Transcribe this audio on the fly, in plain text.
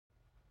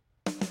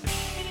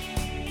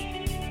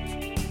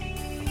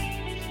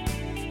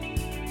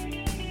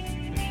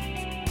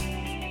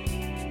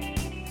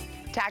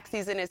Tax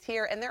season is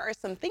here, and there are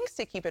some things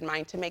to keep in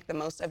mind to make the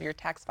most of your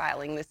tax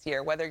filing this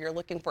year, whether you're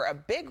looking for a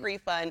big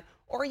refund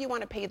or you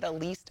want to pay the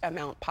least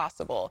amount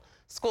possible.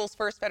 Schools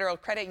First Federal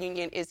Credit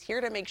Union is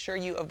here to make sure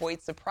you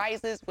avoid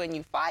surprises when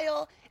you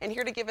file. And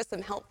here to give us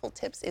some helpful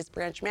tips is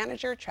Branch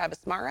Manager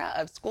Travis Mara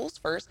of Schools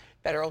First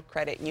Federal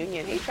Credit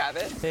Union. Hey,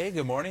 Travis. Hey,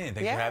 good morning, and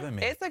thanks for having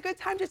me. It's a good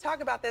time to talk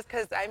about this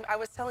because I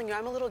was telling you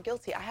I'm a little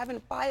guilty. I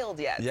haven't filed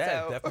yet.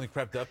 Yeah, it definitely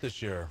crept up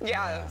this year.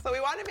 Yeah, so we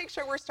want to make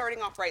sure we're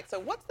starting off right. So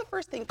what's the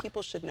first thing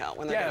people should know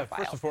when they're going to file?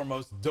 First and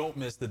foremost, don't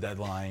miss the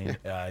deadline.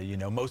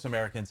 Most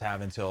Americans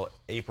have until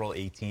April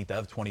 18th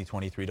of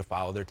 2023 to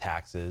file their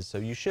taxes. So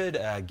you should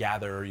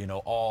gather,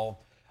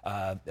 all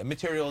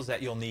materials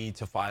that you'll need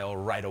to file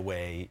right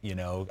away.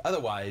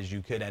 Otherwise,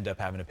 you could end up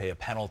having to pay a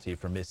penalty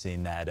for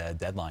missing that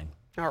deadline.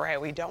 All right,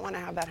 we don't want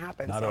to have that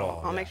happen. Not so at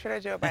all. I'll make sure to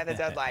do it by the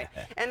deadline.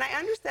 And I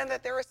understand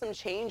that there are some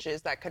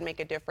changes that could make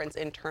a difference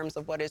in terms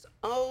of what is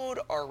owed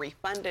or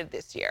refunded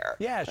this year.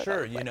 Yeah,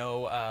 sure.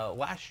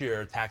 Last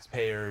year,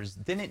 taxpayers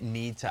didn't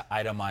need to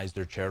itemize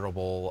their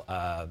charitable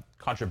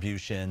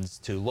contributions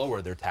to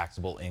lower their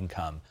taxable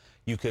income.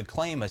 You could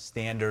claim a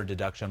standard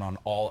deduction on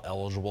all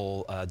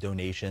eligible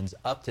donations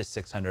up to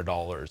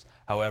 $600.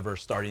 However,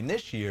 starting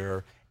this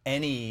year,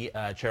 any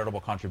charitable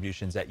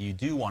contributions that you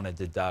do want to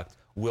deduct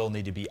will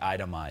need to be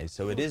itemized.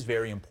 So it is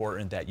very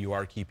important that you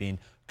are keeping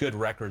good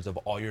records of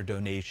all your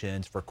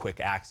donations for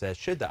quick access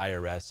should the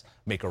IRS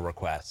make a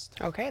request.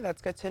 Okay,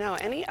 that's good to know.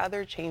 Any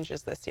other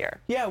changes this year?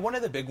 Yeah, one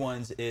of the big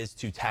ones is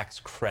to tax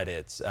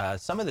credits.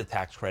 Some of the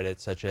tax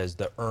credits, such as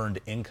the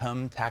earned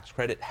income tax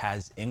credit,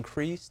 has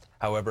increased.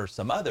 However,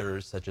 some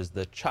others, such as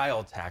the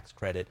child tax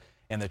credit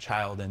and the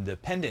child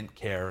independent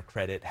care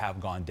credit,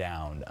 have gone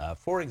down.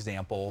 For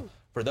example,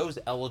 for those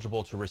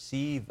eligible to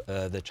receive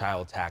the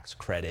child tax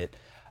credit,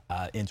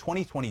 in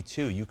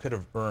 2022, you could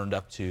have earned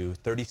up to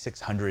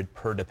 $3,600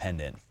 per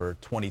dependent. For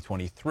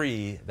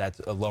 2023, that's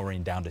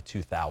lowering down to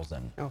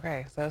 $2,000.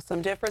 Okay, so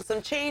some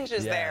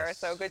changes there.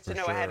 So good to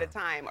know sure. ahead of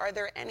time. Are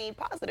there any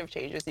positive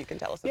changes you can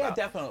tell us about? Yeah,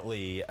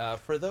 definitely.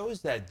 For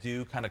those that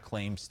do kind of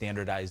claim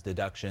standardized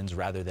deductions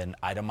rather than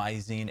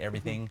itemizing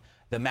everything,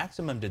 the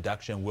maximum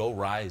deduction will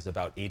rise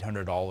about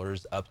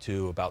 $800 up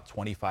to about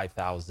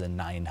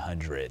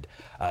 $25,900.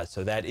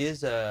 So that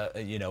is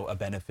a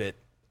benefit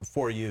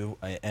for you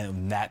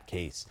in that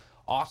case.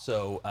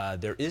 Also,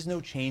 there is no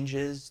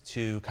changes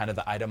to kind of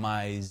the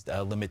itemized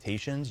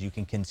limitations. You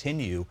can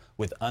continue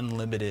with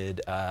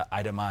unlimited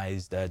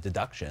itemized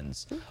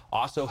deductions.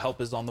 Also, help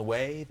is on the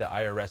way. The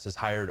IRS has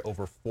hired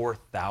over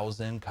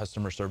 4,000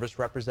 customer service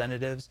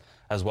representatives,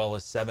 as well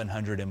as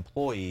 700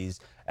 employees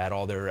at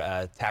all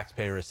their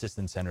taxpayer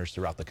assistance centers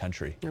throughout the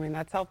country. I mean,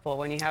 that's helpful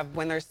when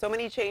there's so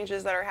many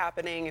changes that are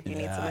happening. If you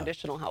need some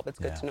additional help, it's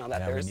good to know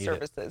that there's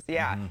services.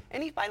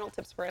 Any final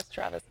tips for us,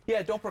 Travis?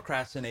 Yeah, don't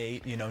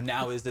procrastinate.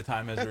 Now is the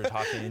time, as we were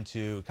talking,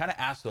 to kind of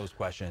ask those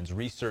questions,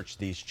 research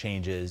these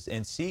changes,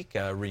 and seek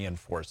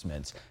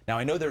reinforcements. Now,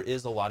 I know there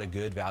is a lot of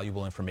good,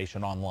 valuable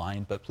information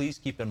online, but please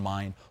keep in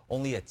mind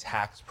only a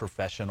tax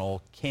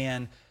professional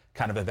can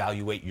kind of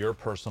evaluate your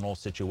personal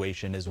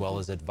situation as well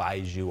as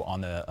advise you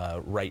on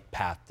the right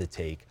path to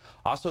take.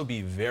 Also,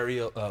 be very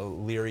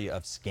leery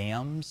of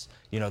scams.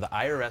 The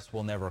IRS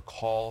will never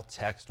call,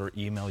 text, or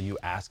email you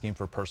asking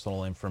for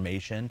personal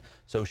information.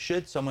 So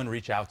should someone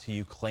reach out to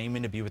you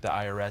claiming to be with the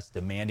IRS,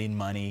 demanding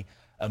money,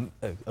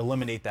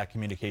 eliminate that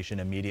communication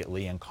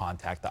immediately and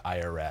contact the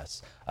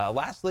IRS.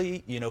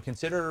 Lastly,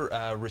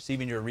 consider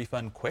receiving your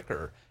refund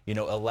quicker.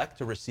 Elect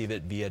to receive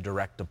it via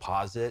direct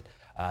deposit.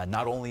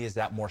 Not only is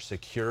that more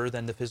secure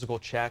than the physical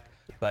check,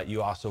 but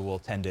you also will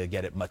tend to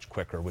get it much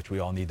quicker, which we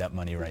all need that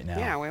money right now.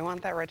 Yeah, we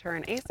want that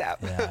return ASAP.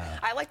 Yeah.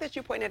 I like that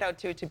you pointed out,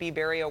 too, to be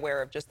very aware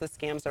of just the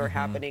scams that are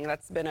happening.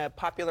 That's been a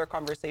popular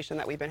conversation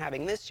that we've been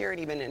having this year and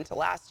even into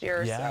last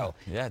year. Yeah,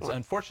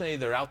 unfortunately,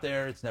 they're out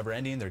there. It's never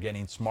ending. They're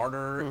getting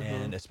smarter,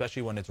 and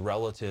especially when it's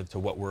relative to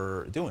what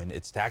we're doing.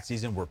 It's tax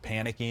season. We're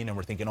panicking, and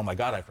we're thinking, oh, my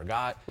God, I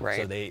forgot.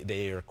 Right. So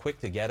they are quick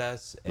to get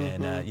us,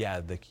 and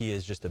the key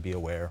is just to be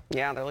aware.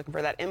 Yeah, they're looking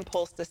for that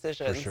impulse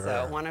decision. For sure.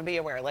 So want to be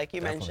aware, like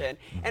you mentioned.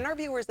 And our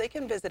viewers, they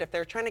can visit, if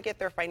they're trying to get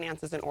their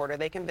finances in order,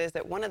 they can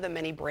visit one of the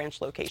many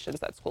branch locations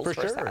that Schools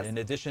First has. In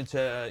addition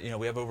to,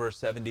 we have over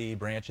 70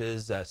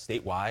 branches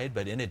statewide,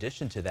 but in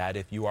addition to that,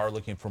 if you are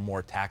looking for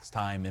more tax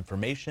time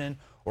information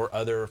or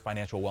other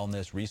financial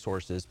wellness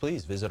resources,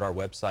 please visit our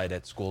website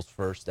at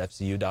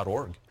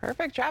SchoolsFirstFCU.org.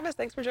 Perfect. Travis,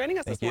 thanks for joining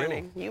us this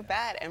morning. You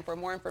bet. And for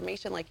more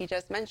information, like he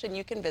just mentioned,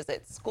 you can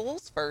visit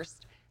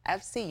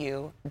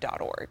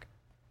SchoolsFirstFCU.org.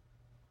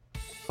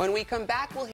 When we come back, we'll